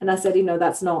 And I said,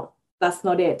 that's not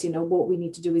it. What we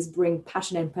need to do is bring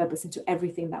passion and purpose into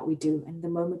everything that we do. And the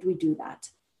moment we do that,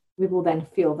 we will then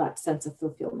feel that sense of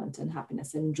fulfillment and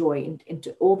happiness and joy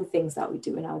into all the things that we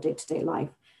do in our day-to-day life.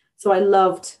 So I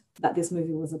loved that this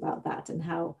movie was about that and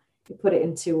how you put it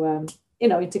into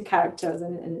into characters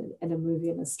and a movie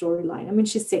and a storyline. I mean,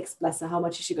 she's 6, bless her. How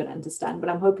much is she going to understand? But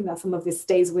I'm hoping that some of this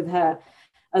stays with her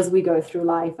as we go through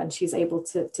life, and she's able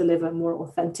to live a more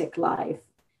authentic life,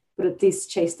 but at least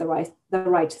chase the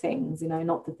right things.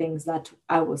 Not the things that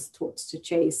I was taught to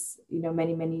chase.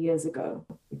 Many years ago.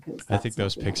 Because I think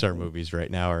those Pixar movies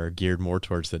right now are geared more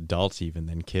towards adults even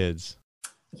than kids.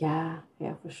 Yeah,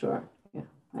 for sure. Yeah,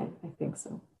 I think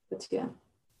so. But yeah,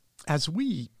 as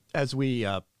we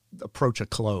approach a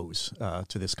close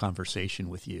to this conversation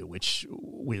with you, which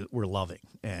we're loving,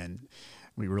 and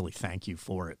we really thank you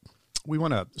for it, we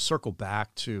want to circle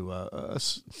back to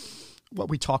what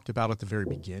we talked about at the very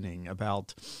beginning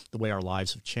about the way our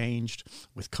lives have changed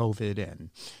with COVID and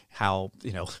how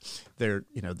that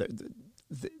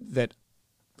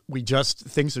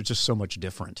things are just so much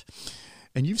different.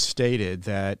 And you've stated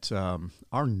that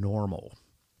our normal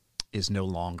is no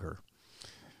longer.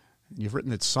 You've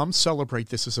written that some celebrate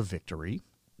this as a victory.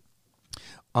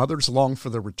 Others long for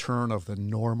the return of the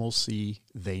normalcy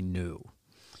they knew.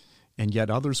 And yet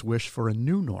others wish for a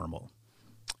new normal.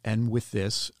 And with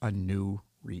this, a new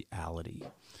reality.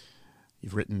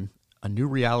 You've written a new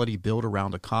reality built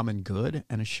around a common good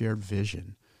and a shared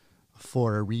vision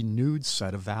for a renewed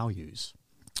set of values,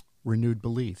 renewed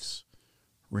beliefs,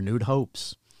 renewed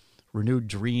hopes, renewed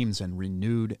dreams, and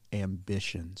renewed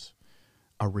ambitions.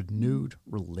 A renewed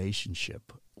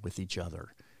relationship with each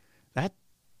other. That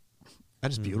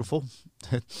is beautiful.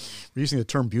 We're using the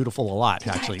term "beautiful" a lot,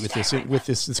 actually, with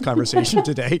this conversation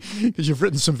today, because you've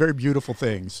written some very beautiful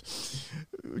things.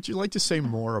 Would you like to say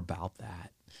more about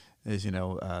that, as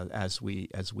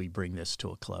we bring this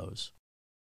to a close?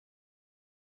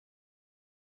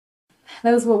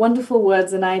 Those were wonderful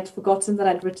words, and I'd forgotten that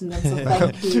I'd written them. So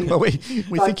thank you. Well, we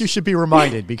think you should be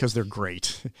reminded because they're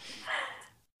great.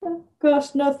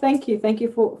 Gosh, no, thank you. Thank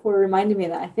you for reminding me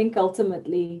that. I think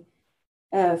ultimately,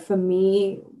 for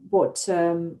me, what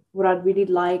I'd really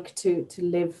like to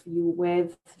leave you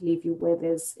with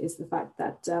is the fact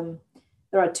that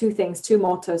there are two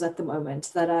mottos at the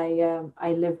moment that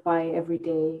I live by every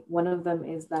day. One of them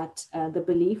is that the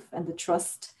belief and the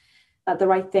trust that the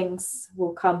right things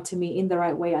will come to me in the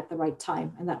right way at the right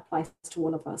time, and that applies to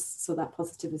all of us. So that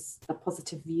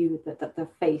positive view, that the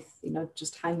faith,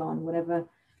 just hang on, whatever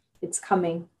it's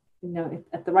coming,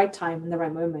 at the right time, in the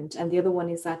right moment. And the other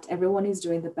one is that everyone is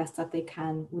doing the best that they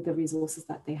can with the resources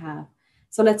that they have.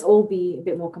 So let's all be a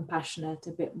bit more compassionate,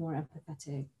 a bit more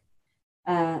empathetic,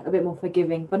 a bit more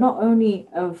forgiving, but not only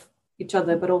of each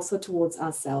other, but also towards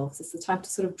ourselves. It's the time to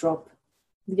sort of drop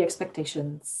the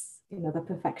expectations, the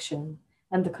perfection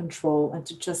and the control, and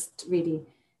to just really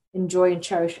enjoy and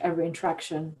cherish every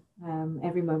interaction,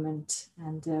 every moment,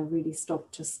 and really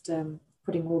stop just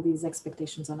putting all these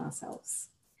expectations on ourselves.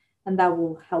 And that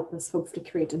will help us hopefully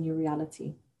create a new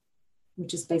reality,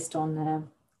 which is based on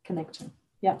connection.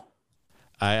 Yeah.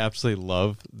 I absolutely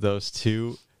love those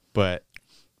two, but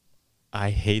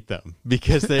I hate them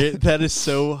because that is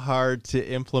so hard to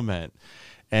implement.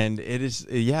 And it is,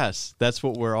 yes, that's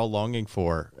what we're all longing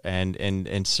for.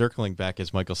 And circling back,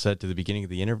 as Michael said, to the beginning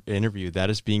of the interview, that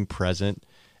is being present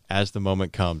as the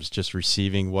moment comes, just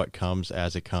receiving what comes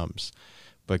as it comes.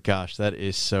 But gosh, that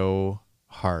is so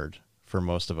hard for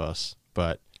most of us.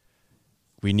 But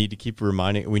we need to keep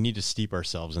we need to steep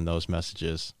ourselves in those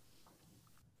messages.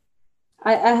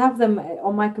 I have them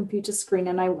on my computer screen,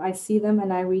 and I see them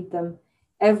and I read them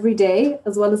every day,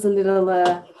 as well as a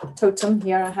little totem.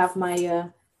 Here I have my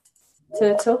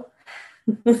turtle.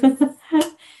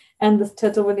 And the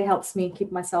turtle really helps me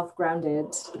keep myself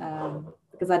grounded,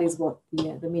 because that is what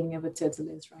the meaning of a turtle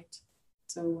is, right?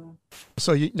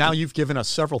 So now you've given us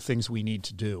several things we need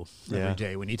to do every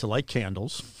day. We need to light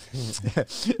candles,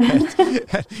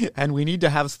 and we need to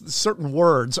have certain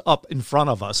words up in front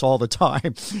of us all the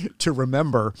time to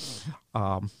remember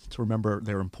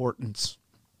their importance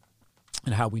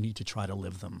and how we need to try to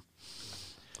live them.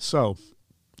 So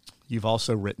you've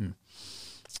also written,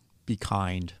 be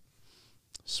kind,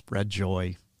 spread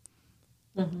joy,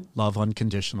 love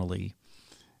unconditionally,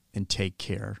 and take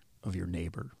care of your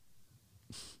neighbor.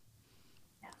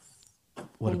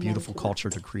 What a beautiful culture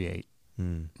to create.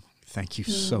 Thank you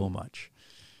so much.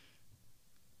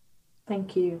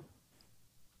 Thank you.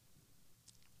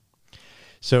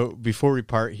 So before we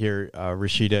part here,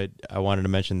 Rashida, I wanted to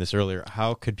mention this earlier.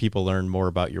 How could people learn more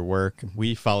about your work?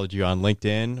 We followed you on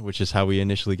LinkedIn, which is how we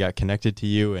initially got connected to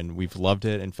you, and we've loved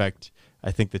it. In fact, I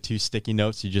think the 2 sticky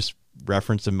notes you just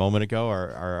referenced a moment ago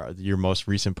are your most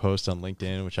recent post on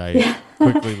LinkedIn, which I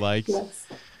quickly liked. Yes,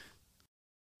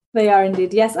 they are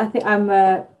indeed. Yes, I think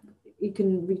you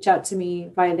can reach out to me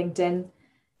via LinkedIn.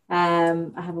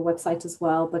 I have a website as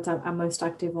well, but I'm most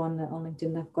active on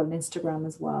LinkedIn. I've got an Instagram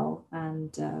as well.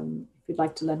 And if you'd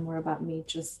like to learn more about me,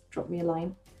 just drop me a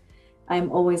line.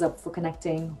 I'm always up for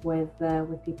connecting with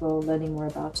people, learning more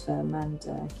about them, and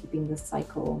keeping this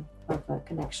cycle of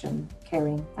connection,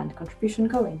 caring, and contribution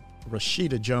going.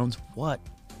 Rashida Jones, what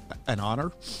an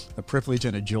honor, a privilege,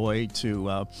 and a joy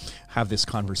to have this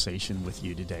conversation with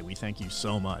you today. We thank you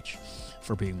so much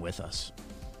for being with us.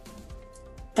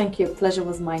 Thank you. Pleasure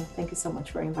was mine. Thank you so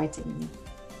much for inviting me.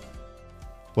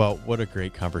 Well, what a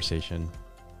great conversation.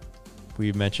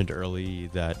 We mentioned early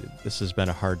that this has been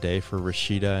a hard day for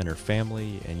Rashida and her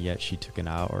family, and yet she took an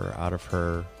hour out of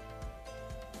her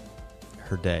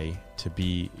day to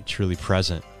be truly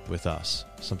present with us,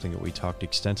 something that we talked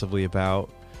extensively about.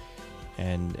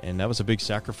 And that was a big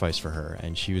sacrifice for her.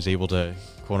 And she was able to,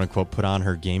 quote unquote, put on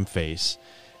her game face,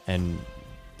 and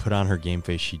put on her game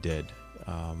face she did.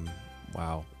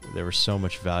 Wow, there was so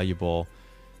much valuable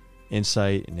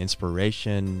insight and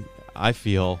inspiration. I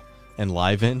feel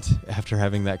enlivened after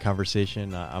having that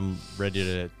conversation. I'm ready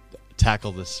to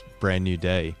tackle this brand new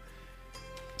day.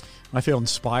 I feel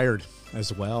inspired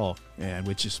as well, and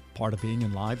which is part of being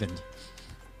enlivened.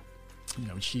 You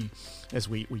know, she, as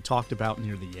we talked about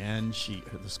near the end,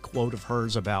 this quote of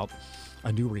hers about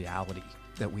a new reality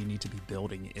that we need to be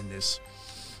building in this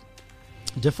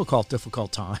difficult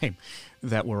time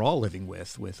that we're all living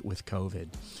with COVID,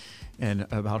 and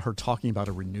about her talking about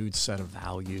a renewed set of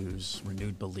values,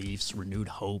 renewed beliefs, renewed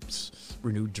hopes,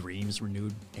 renewed dreams,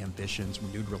 renewed ambitions,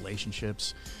 renewed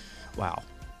relationships. Wow,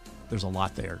 there's a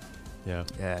lot there. Yeah.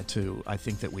 I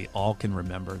think that we all can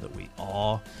remember, that we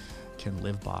all can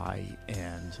live by,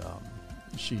 and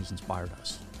she's inspired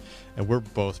us. And we're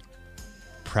both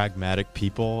pragmatic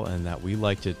people, and that we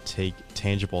like to take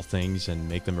tangible things and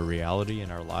make them a reality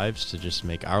in our lives, to just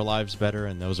make our lives better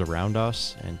and those around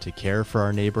us, and to care for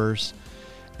our neighbors.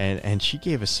 And she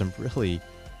gave us some really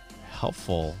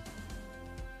helpful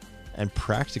and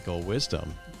practical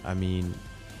wisdom. I mean,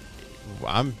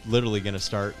 I'm literally going to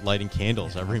start lighting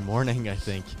candles every morning, I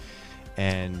think.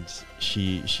 And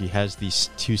she has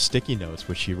these 2 sticky notes,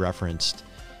 which she referenced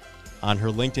on her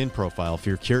LinkedIn profile. If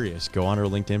you're curious, go on her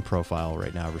LinkedIn profile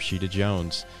right now, Rashida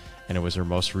Jones, and it was her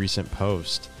most recent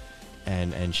post.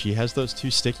 And she has those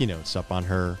 2 sticky notes up on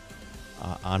her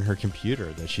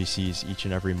computer that she sees each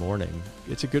and every morning.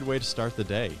 It's a good way to start the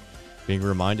day, being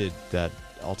reminded that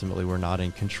ultimately we're not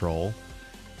in control,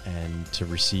 and to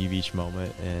receive each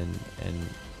moment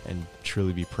and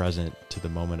truly be present to the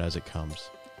moment as it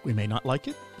comes. We may not like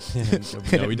it.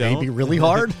 No, we don't. It may be really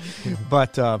hard,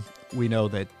 but we know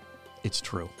that it's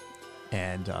true,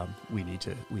 and we need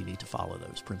to follow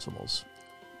those principles.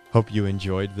 Hope you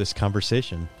enjoyed this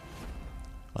conversation.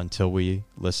 Until we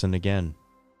listen again.